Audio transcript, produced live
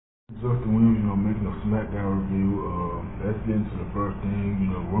Justin Williams, making a Smackdown review. Let's get into the first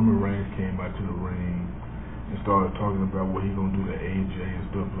thing. Roman Reigns came out to the ring and started talking about what he gonna do to AJ and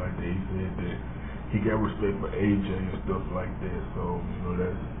stuff like that. He said that he got respect for AJ and stuff like that. So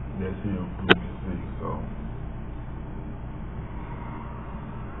that's him. You can see. So.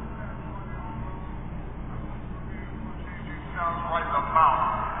 Sounds right in the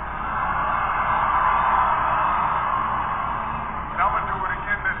mouth. And I'm gonna do it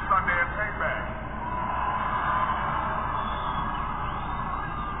again this Sunday at Payback.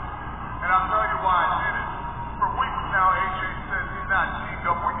 And I'll tell you why I did it. For weeks now, AJ says he's not teamed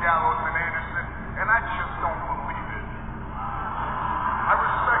up with Gallows and Anderson, and I just don't believe it. I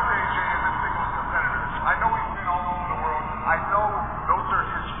respect AJ as a singles competitor. I know he's been all over the world. I know those are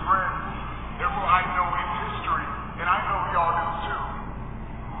his friends. Therefore, I know his history, and I know y'all do too.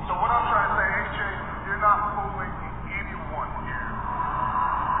 So what I'm trying to say, AJ, you're not fooling anyone here.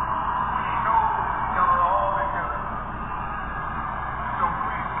 We know y'all are all together. So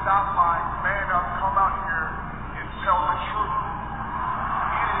please stop lying, man up, come out here and tell the truth.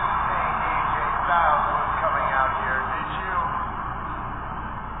 You didn't think AJ Styles was coming out here, did you?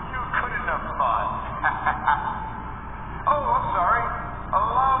 You couldn't have thought. Oh, I'm sorry.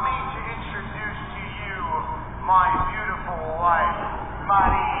 Allow me to introduce to you my beautiful wife,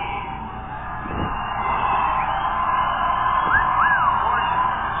 Marie.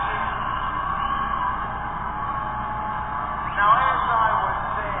 Now, as I was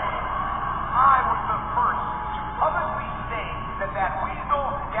saying, I was the first to publicly state that Weasel,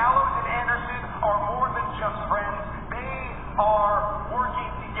 Gallows, and Anderson are more than just friends. They are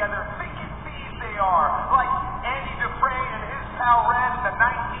working together. Thick as thieves they are. Like Andy Dufresne and his pal Red in the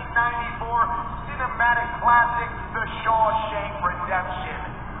 1994 cinematic classic, The Shawshank Redemption.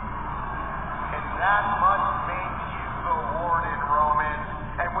 And that must make you the warden, Roman.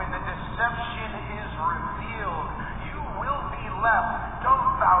 And when the deception is revealed, you will be left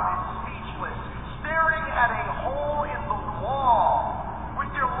dumbfounded, speechless, staring at a hole in the wall,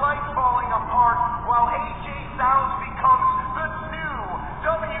 with your life falling apart while AJ Styles becomes the new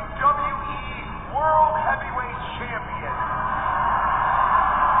WWE World Heavyweight Champion.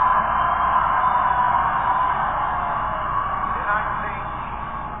 And I think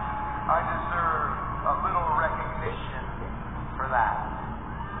I deserve a little recognition for that.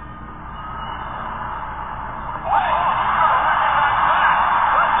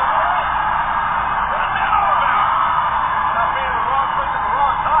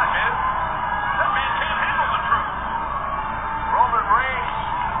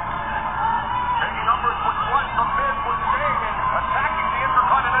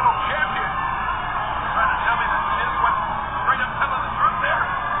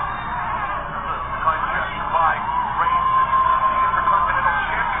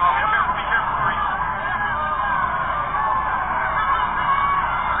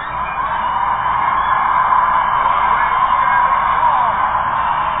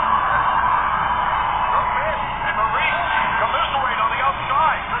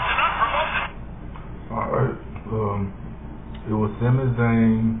 It was Sami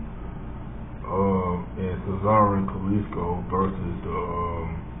Zayn and Cesaro and Kalisto versus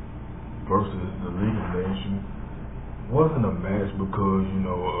the League of Nations. Wasn't a match because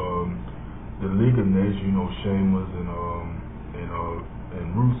the League of Nations, Sheamus and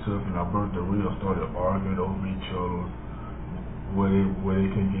Rusev and Alberto Rio started arguing over each other where they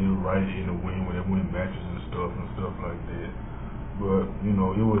can get it right in the win when they win matches and stuff like that. But it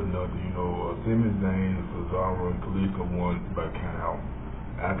was nothing. Sami Zayn, Cesaro, and Kalisto won by count out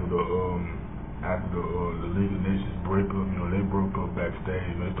after the League of Nations breakup. They broke up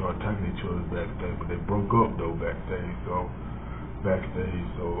backstage. They started attacking each other backstage, but they broke up though backstage. So that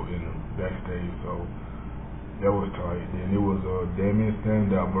was tight. Then it was Damian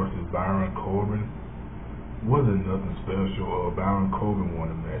Sandow versus Baron Corbin. Wasn't nothing special. Baron Corbin won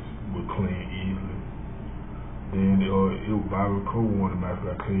the match with clean easily. Then Baron Corbin won the match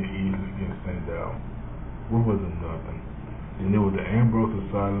by clean easily against Sandow. What wasn't nothing. Then there was the Ambrose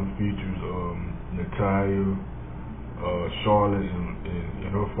Asylum features Natalya, Charlotte, and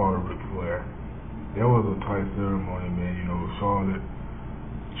her father Ric Flair. That was a tight ceremony, man. Charlotte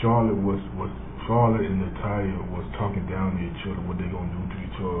and Natalya was talking down to each other, what they gonna do to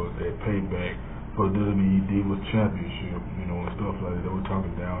each other at Payback for the WWE Divas Championship, and stuff like that. They were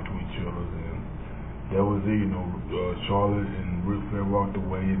talking down to each other, and that was it. Charlotte and Ric Flair walked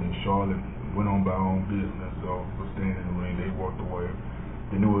away, and then Charlotte went on by her own business. So was standing in the ring, they walked away.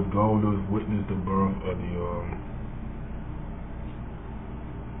 Then it was Goldust witnessed the birth of the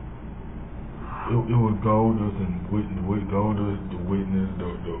it was Goldust and Goldust to witness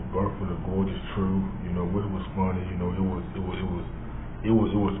the birth it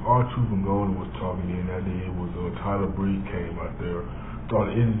was R-Truth and Golden was talking, and that day it was Tyler Breeze came out there,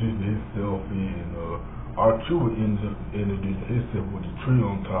 started introducing himself, and R-Truth introduced himself with the tree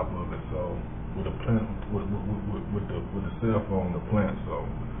on top of it, so with the plant, with the cell phone, the plant, so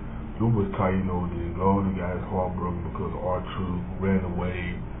it was tight, you know. The Golden got his heart broken because R-Truth ran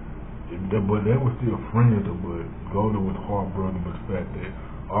away, but they were still friends, but Golden was heartbroken with the fact that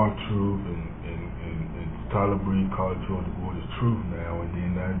R-Truth and Tyler Breeze called George Boy the truth now, and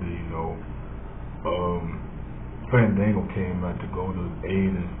then that day, you know, Fandango came out to go to his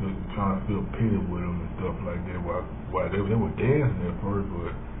aid and trying to feel pity with him and stuff like that. While they were dancing at first,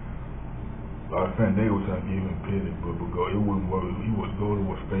 but Fandango was trying to give him pity, but it wouldn't work.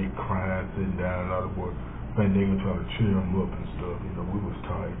 Golden was fake crying, sitting down, and all the boy Fandango trying to cheer him up and stuff. You know, we was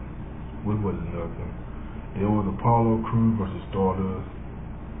tight. We wasn't nothing. It was Apollo Crews versus Stardust.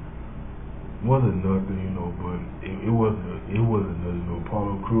 Wasn't nothing, you know, but it wasn't nothing, you know.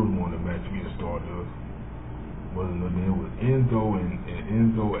 Apollo Crews won the match against Stardust. Wasn't nothing. It was Enzo and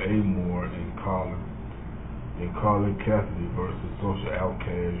Enzo Amore and Colin Cassidy versus Social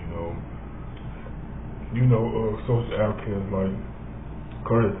Outcast, Social Outcast like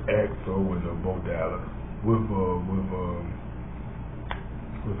Curtis Axel and Bo Dallas with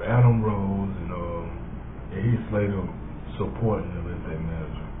Adam Rose and Heath Slater supporting them as their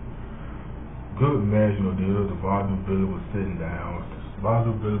manager. Good match, you know. The Vaudeville Villain was sitting down.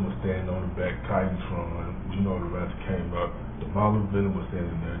 Vaudeville Villain was standing on the back, Titantron. You know, the rest came up. The Vaudeville Villain was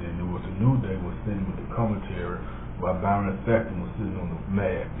standing there. Then there was a New Day was sitting with the commentary while Byron Saxton was sitting on the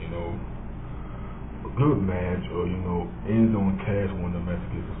mat, you know. A good match, Enzo and Cash won the match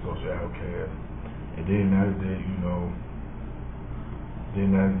against the Social Outcast. And then after that,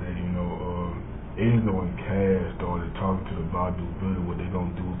 Enzo and Cash started talking to the Vaudeville Villain what they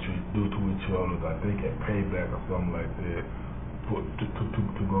gonna do to each other. I think at Payback or something like that,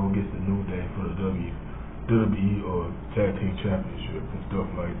 to go against the New Day for the WWE Tag Team Championship and stuff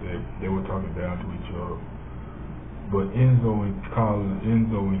like that. They were talking down to each other. But Enzo and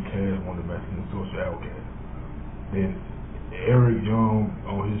Cash won the match in the Social Outcast. Then Eric Young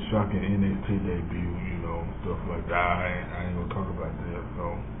on his shocking NXT debut, stuff like that. I ain't gonna talk about that.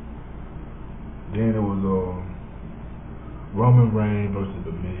 So then it was Roman Reigns versus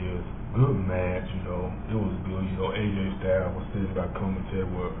The Miz. Good match, it was good. AJ Styles was sitting by commentary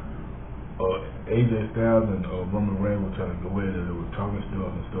where AJ Styles and Roman Reigns were trying to go at it. They were talking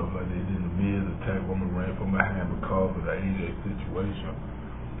stuff like that. Then The Miz attacked Roman Reigns from behind because of the AJ situation,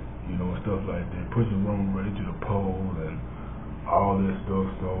 and stuff like that. Pushing Roman Reigns to the pole and all that stuff.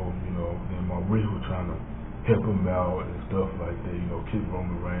 So, then Maurice was trying to help him out and stuff like that, kick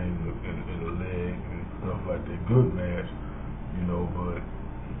Roman Reigns in the leg and stuff like that. Good match, but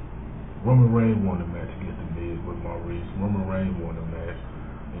Roman Reigns won the match against The Miz with Maurice. Roman Reigns won the match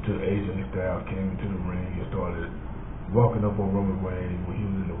until AJ Styles came into the ring and started walking up on Roman Reigns when he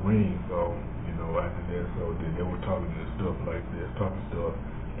was in the ring. So, after that, so they were talking and stuff like this,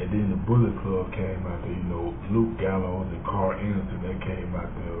 and then the Bullet Club came out there, Luke Gallows and Carl Anderson, they came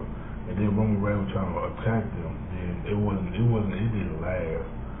out there. And then Roman Reigns was trying to attack them. Then it didn't last.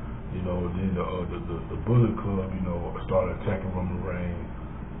 Then the Bullet Club, started attacking Roman Reigns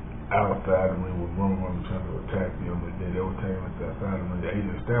outside the ring when Roman Reigns was trying to attack them, and then they were taking him outside the ring.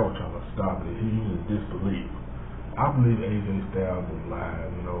 AJ Styles was trying to stop it. He was in disbelief. I believe AJ Styles was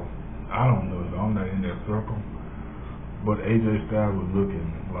lying, I don't know, I'm not in that circle. But AJ Styles was looking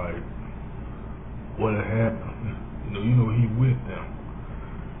like what had happened. He with them.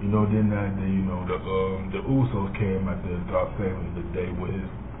 Then that day, the Usos came out there and started saving the day with his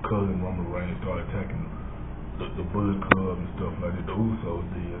cousin Roman Reigns started attacking the Bullet Club and stuff like that. The Usos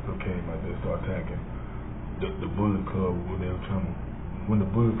did, so came out there and started attacking the Bullet Club when the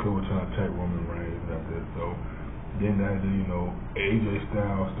Bullet Club was trying to attack Roman Reigns out there. So then that day, AJ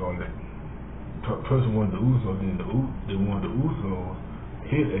Styles started touching one of the Usos. Then one of the Usos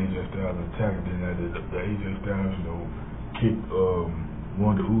hit AJ Styles and attacked. Then that day, the AJ Styles, kicked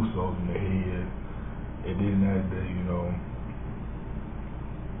one of the Usos in the head, and then that day,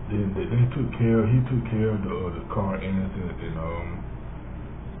 then he took care of the Carl Anderson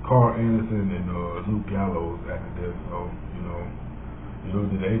and Luke Gallows after that. So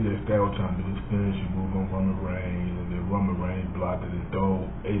then AJ Styles trying to do his finishing move on Roman Reigns, and then Roman Reigns blocked it and threw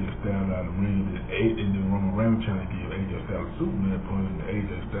AJ Styles out of the ring, and then Roman Reigns trying to give AJ Styles a Superman punch, and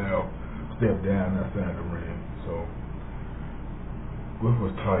AJ Styles stepped down outside the ring. So it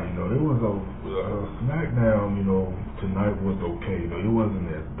was tight, it was SmackDown, tonight was okay, it wasn't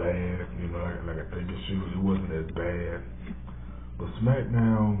as bad, like I think it should, it wasn't as bad, but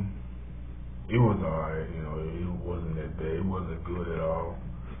SmackDown, it was alright, you know, it wasn't that bad, it wasn't good at all,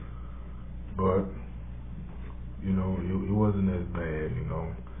 but, you know, it wasn't as bad, you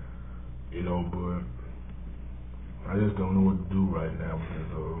know, but I just don't know what to do right now with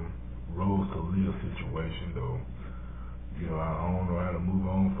this, Rose Talia situation, though. You know, I don't know how to move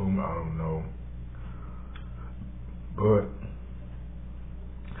on from it, I don't know, but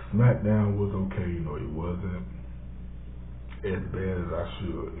Smackdown was okay, you know, it wasn't as bad as I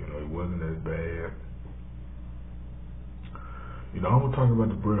should, you know, it wasn't as bad. You know, I'm gonna talk about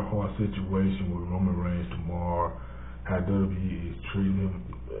the Bret Hart situation with Roman Reigns tomorrow, how WWE is treating him.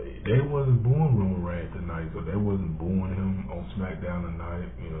 They wasn't booing Roman Reigns tonight, so they wasn't booing him on SmackDown tonight.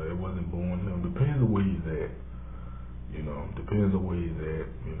 You know, they wasn't booing him. Depends on where he's at. You know, depends on where he's at.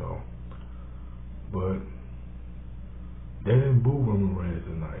 You know, but they didn't boo Roman Reigns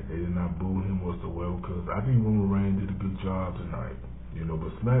tonight. They did not boo him whatsoever because I think Roman Reigns did a good job tonight. You know,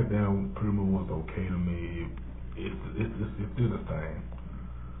 but SmackDown pretty much was okay to me. It's still the same.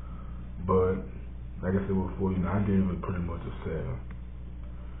 But like I said before, you know, I gave it pretty much a 7.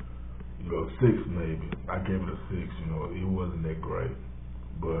 You know, 6 maybe. I gave it a 6. You know, it wasn't that great.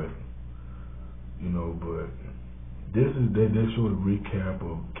 But you know, but this is they showed a recap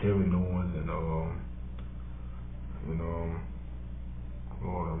of Kevin Owens and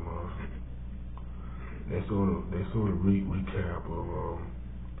Lord have mercy. They sort of recap of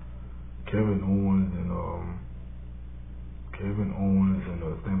Kevin Owens and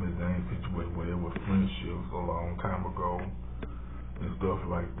Sami Zayn situation where they were friendships a long time ago and stuff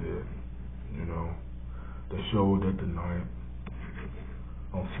like that. You know, they showed that tonight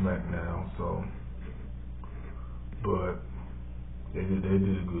on SmackDown. So, but they did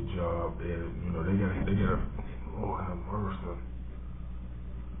a good job. They got Lord have mercy.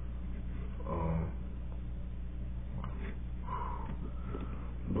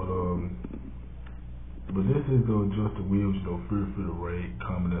 But this is Justin Williams, you know, feel free to rate,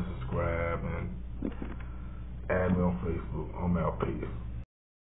 comment, and subscribe, and add me on Facebook. I'm out. Peace.